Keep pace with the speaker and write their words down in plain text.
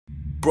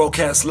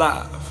Broadcast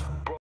live.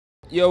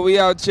 Yo, we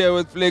out here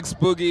with Flex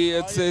Boogie.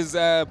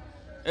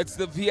 It's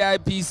the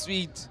VIP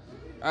suite.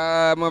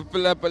 I'm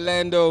Philip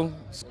Orlando.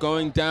 It's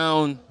going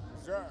down.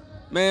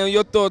 Man,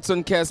 your thoughts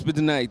on Cassper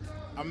tonight?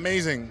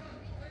 Amazing.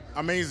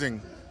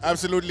 Amazing.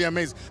 Absolutely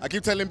amazing. I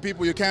keep telling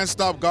people you can't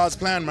stop God's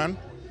plan, man.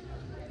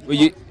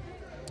 You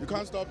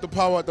can't stop the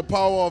power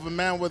of a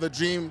man with a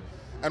dream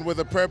and with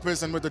a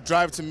purpose and with a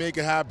drive to make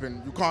it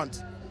happen. You can't.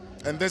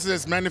 And this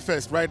is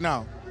manifest right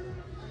now.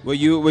 Were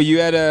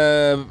you at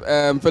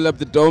Philip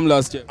the Dome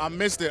last year? I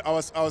missed it. I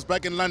was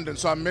back in London,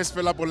 so I missed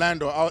Philip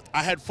Orlando.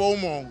 I had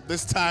FOMO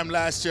this time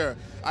last year.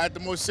 I had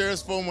the most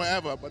serious FOMO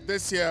ever. But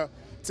this year,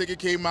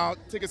 tickets came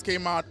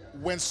out,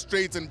 went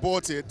straight and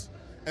bought it.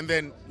 And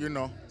then, you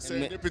know,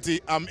 serendipity,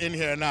 I'm in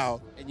here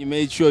now. And you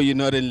made sure you're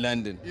not in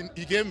London.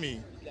 You get me?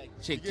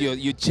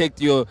 You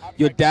checked your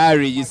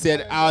diary. You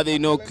said, are there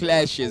no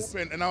clashes?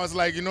 And I was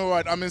like, you know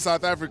what? I'm in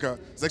South Africa.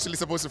 It's actually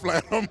supposed to fly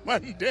out on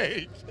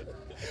Monday.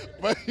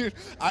 But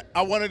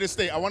I wanted to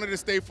stay. I wanted to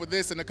stay for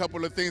this and a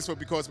couple of things for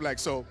Because Black.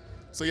 So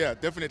yeah,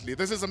 definitely.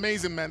 This is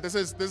amazing, man. This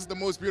is the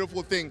most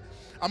beautiful thing.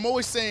 I'm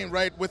always saying,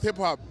 right, with hip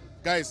hop,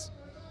 guys,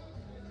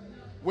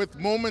 with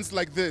moments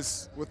like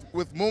this,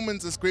 with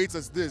moments as great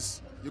as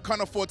this, you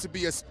can't afford to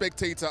be a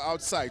spectator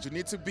outside. You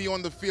need to be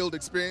on the field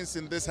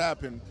experiencing this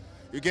happen.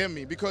 You get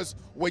me? Because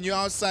when you're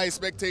outside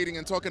spectating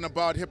and talking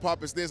about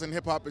hip-hop is this and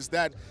hip-hop is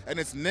that, and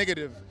it's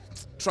negative,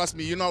 trust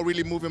me, you're not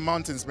really moving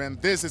mountains, man.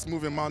 This is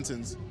moving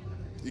mountains.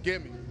 You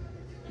get me?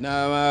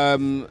 Now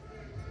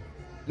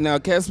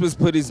Cassper's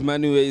put his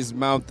money where his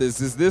mouth is.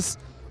 Is this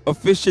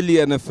officially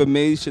an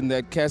affirmation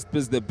that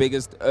Cassper's the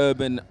biggest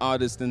urban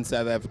artist in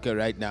South Africa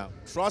right now?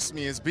 Trust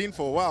me, it's been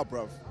for a while,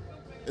 bruv.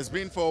 It's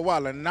been for a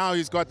while, and now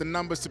he's got the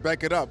numbers to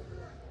back it up.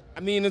 I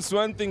mean, it's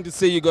one thing to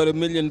say you got 1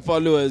 million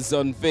followers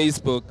on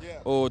Facebook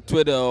or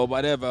Twitter or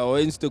whatever, or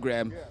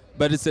Instagram,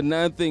 but it's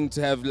another thing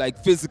to have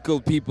like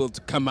physical people to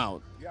come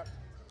out. Yeah.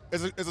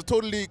 It's a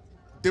totally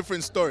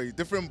different story,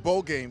 different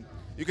ball game.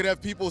 You could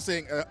have people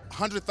saying,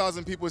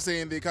 100,000 people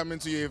saying they come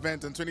into your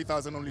event and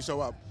 20,000 only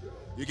show up.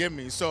 You get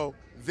me? So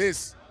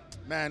this,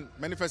 man,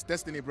 manifest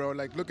destiny, bro.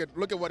 Like, look at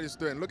what he's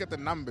doing. Look at the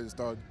numbers,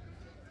 dog.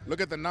 Look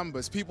at the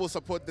numbers. People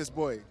support this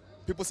boy.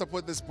 People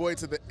support this boy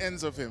to the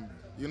ends of him.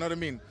 You know what I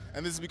mean?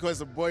 And this is because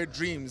the boy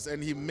dreams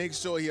and he makes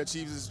sure he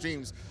achieves his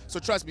dreams. So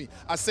trust me,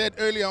 I said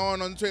earlier on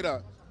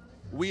Twitter,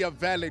 we are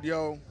valid,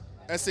 yo.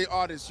 SA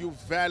artists, you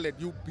valid.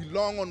 You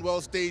belong on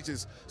world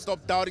stages.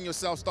 Stop doubting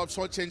yourself. Stop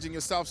shortchanging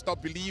yourself.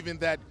 Stop believing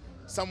that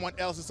someone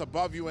else is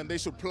above you and they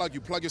should plug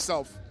you. Plug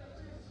yourself.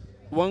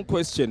 One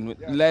question,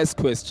 last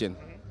question.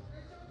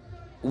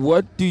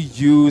 What do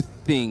you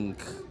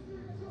think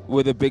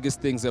were the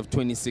biggest things of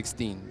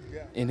 2016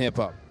 in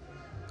hip-hop?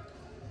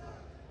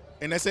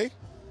 In SA?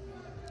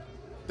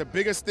 The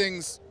biggest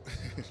things...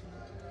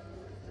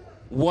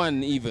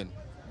 One even.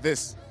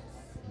 This.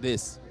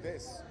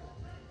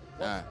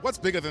 What's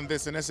bigger than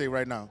this in SA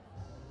right now?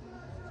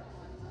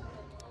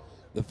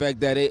 The fact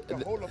that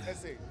the whole of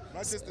SA,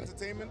 not just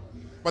entertainment,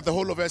 but the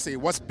whole of SA.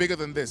 What's bigger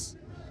than this?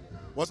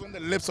 What's on the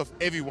lips of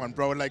everyone,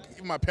 bro? Like,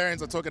 even my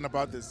parents are talking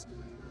about this.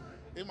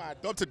 Even my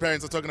adopted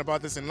parents are talking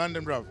about this in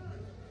London, bro.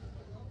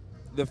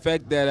 The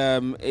fact that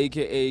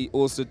AKA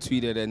also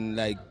tweeted and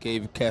like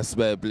gave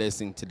Cassper a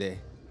blessing today.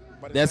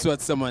 That's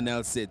what someone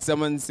else said.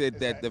 Someone said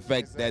that the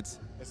fact that...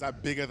 Is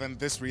that bigger than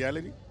this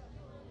reality?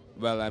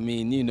 Well, I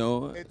mean, you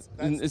know...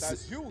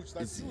 That's huge.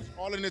 That's huge.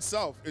 All in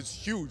itself, it's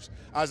huge.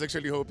 I was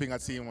actually hoping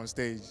I'd see him on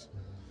stage.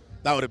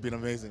 That would have been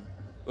amazing.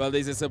 Well,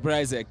 there's a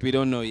surprise act. We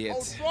don't know yet.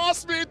 Oh,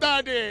 trust me,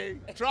 Daddy.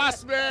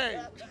 Trust me.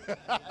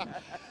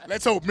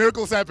 Let's hope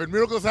miracles happen.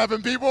 Miracles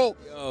happen, people.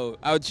 Yo,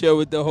 out here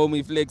with the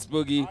homie Flex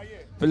Boogie.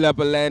 Philip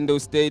Orlando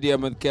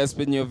Stadium with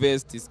Cassper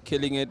Nyovest. He's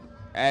killing it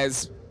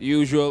as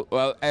usual.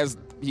 Well, as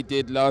he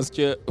did last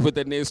year with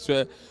an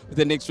extra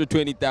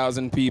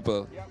 20,000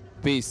 people.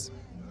 Peace.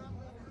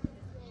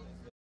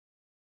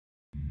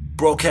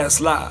 Broadcast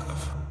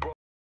live.